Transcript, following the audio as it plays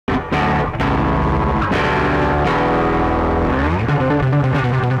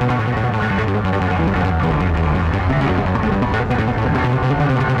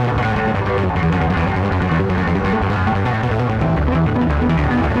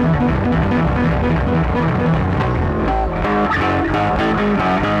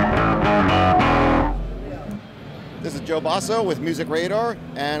Joe Basso with MusicRadar,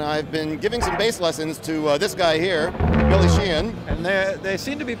 and I've been giving some bass lessons to this guy here, Billy Sheehan. And they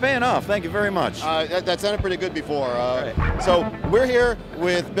seem to be paying off. Thank you very much. That sounded pretty good before. Right. So we're here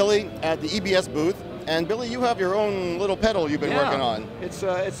with Billy at the EBS booth, and Billy, you have your own little pedal you've been working on. It's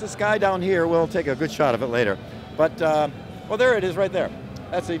this guy down here. We'll take a good shot of it later. But, well, there it is right there.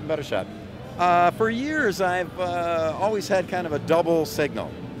 That's an even better shot. For years, I've always had kind of a double signal.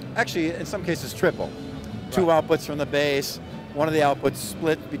 Actually, in some cases, triple. Right. 2 outputs from the bass, one of the outputs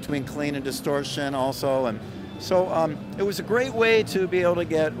split between clean and distortion also. And so it was a great way to be able to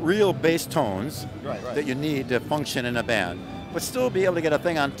get real bass tones that you need to function in a band, but still be able to get a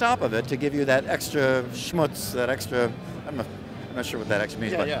thing on top of it to give you that extra schmutz, that extra, I'm not sure what that extra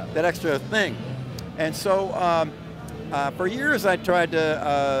means, but that extra thing. And so for years, I tried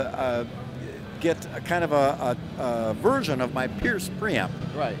to get a kind of a version of my Pierce preamp,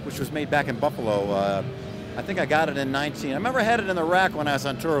 which was made back in Buffalo. I think I got it in I remember I had it in the rack when I was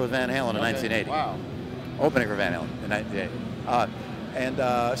on tour with Van Halen in 1980. Wow. Opening for Van Halen in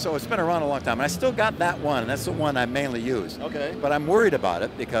 1980. So it's been around a long time, and I still got that one, and that's the one I mainly use. Okay. But I'm worried about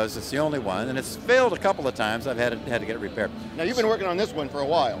it because it's the only one, and it's failed a couple of times. I've had to get it repaired. Now you've been working on this one for a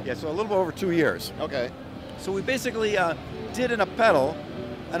while. Yeah, so a little over 2 years. Okay. So we basically did in a pedal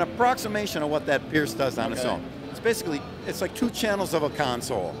an approximation of what that Pierce does on its own. It's like 2 channels of a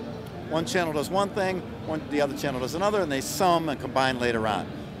console. One channel does one thing, the other channel does another, and they sum and combine later on.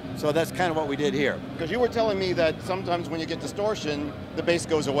 So that's kind of what we did here. Because you were telling me that sometimes when you get distortion, the bass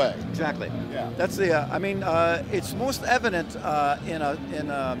goes away. Exactly. Yeah. That's the. It's most evident in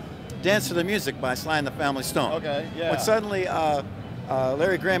Dance to the Music by Sly and the Family Stone. Okay. Yeah. When suddenly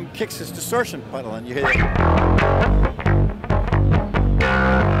Larry Graham kicks his distortion pedal, and you hear it.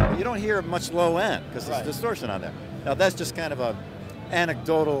 You don't hear much low end because there's distortion on there. Now that's just kind of a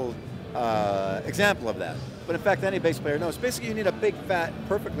anecdotal example of that. But in fact, any bass player knows. Basically, you need a big, fat,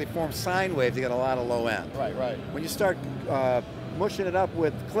 perfectly formed sine wave to get a lot of low end. Right. When you start mushing it up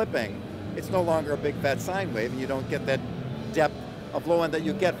with clipping, it's no longer a big, fat sine wave, and you don't get that depth of low end that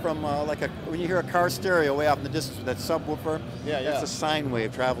you get from when you hear a car stereo way off in the distance with that subwoofer. That's a sine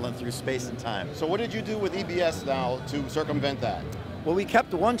wave traveling through space and time. So what did you do with EBS now to circumvent that? Well, we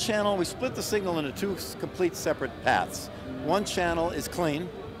kept one channel. We split the signal into 2 complete separate paths. One channel is clean,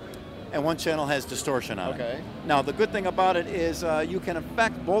 and one channel has distortion on it. Now, the good thing about it is you can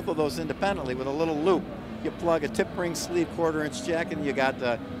affect both of those independently with a little loop. You plug a tip ring sleeve 1/4-inch jack, and you got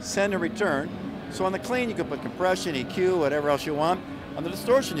send and return. So on the clean, you can put compression, EQ, whatever else you want. On the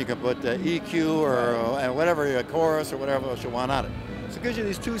distortion, you can put EQ or whatever, chorus or whatever else you want on it. So it gives you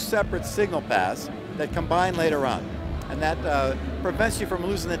these 2 separate signal paths that combine later on. And that prevents you from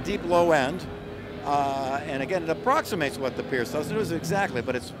losing the deep low end. And again, it approximates what the Pierce does. It doesn't exactly,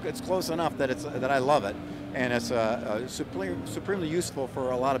 but it's close enough that I love it, and it's supremely useful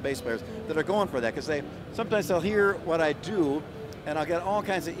for a lot of bass players that are going for that, because sometimes they'll hear what I do, and I'll get all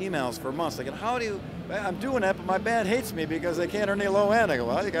kinds of emails for months. Like, I'm doing that, but my band hates me because they can't earn any low end. I go,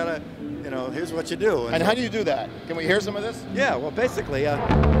 well, you gotta, here's what you do. And how do you do that? Can we hear some of this? Yeah, well, basically. I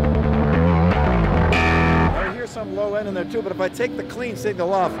hear some low end in there too, but if I take the clean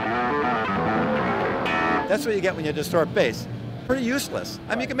signal off, that's what you get when you distort bass. Pretty useless.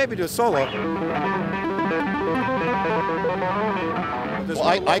 I mean, you can maybe do a solo. Well,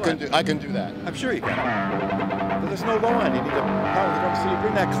 I can do that. I'm sure you can. But there's no low end. You need to power the drum, so you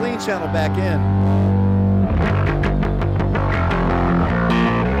bring that clean channel back in.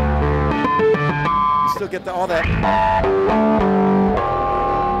 You still get all that.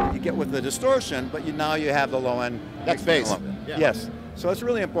 Get with the distortion, but now you have the low end. That's bass. Yes. So it's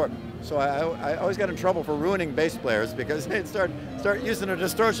really important. So I always got in trouble for ruining bass players because they'd start using a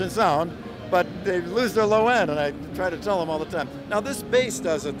distortion sound, but they lose their low end, and I try to tell them all the time. Now this bass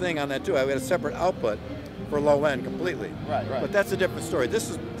does a thing on that too. I had a separate output for low end completely. Right. But that's a different story.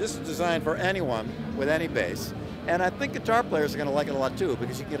 This is designed for anyone with any bass, and I think guitar players are going to like it a lot too,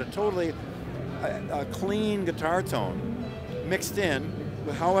 because you get a totally clean guitar tone mixed in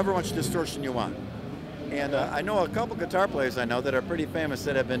with however much distortion you want. And I know a couple guitar players I know that are pretty famous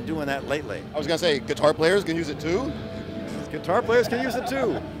that have been doing that lately. I was going to say, guitar players can use it too? Guitar players can use it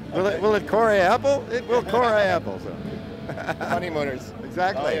too. Will it core Apple? It will core Apple. So. Honeymooners.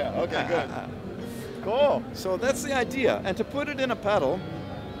 Exactly. Oh, yeah. Okay, good. Cool. So that's the idea. And to put it in a pedal,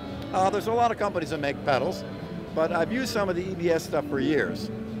 there's a lot of companies that make pedals, but I've used some of the EBS stuff for years.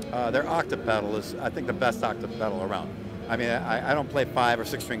 Their octave pedal is, I think, the best octave pedal around. I mean, I don't play 5 or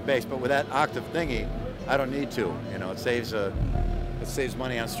 6 string bass, but with that octave thingy, I don't need to. It saves it saves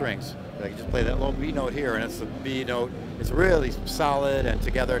money on strings. I can just play that low B note here, and it's the B note. It's really solid, and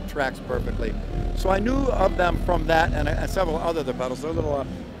together it tracks perfectly. So I knew of them from that, and several other pedals. Their little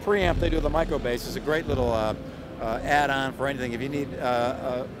preamp they do the micro bass is a great little add-on for anything if you need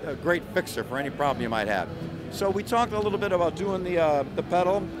a great fixer for any problem you might have. So we talked a little bit about doing the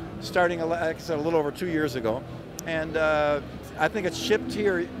pedal, starting, like I said, a little over 2 years ago, and I think it shipped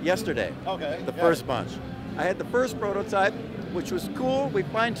here yesterday. Okay. The first bunch. I had the first prototype, which was cool. We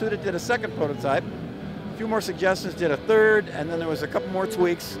fine-tuned it, did a second prototype, a few more suggestions, did a third, and then there was a couple more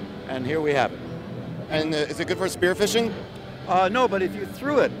tweaks, and here we have it. And is it good for spearfishing? No, but if you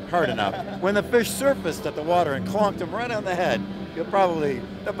threw it hard enough, when the fish surfaced at the water and clonked him right on the head, you'll probably,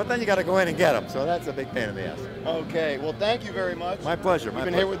 but then you got to go in and get them, so that's a big pain in the ass. Okay, well thank you very much. My pleasure. We've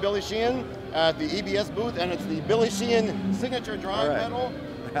been here with Billy Sheehan at the EBS booth, and it's the Billy Sheehan signature drawing pedal.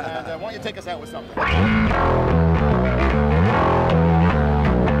 And why don't you take us out with something? Like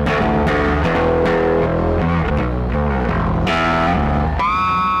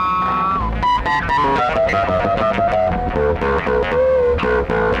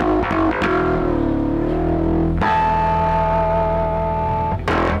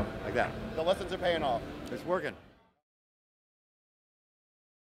that. The lessons are paying off. It's working.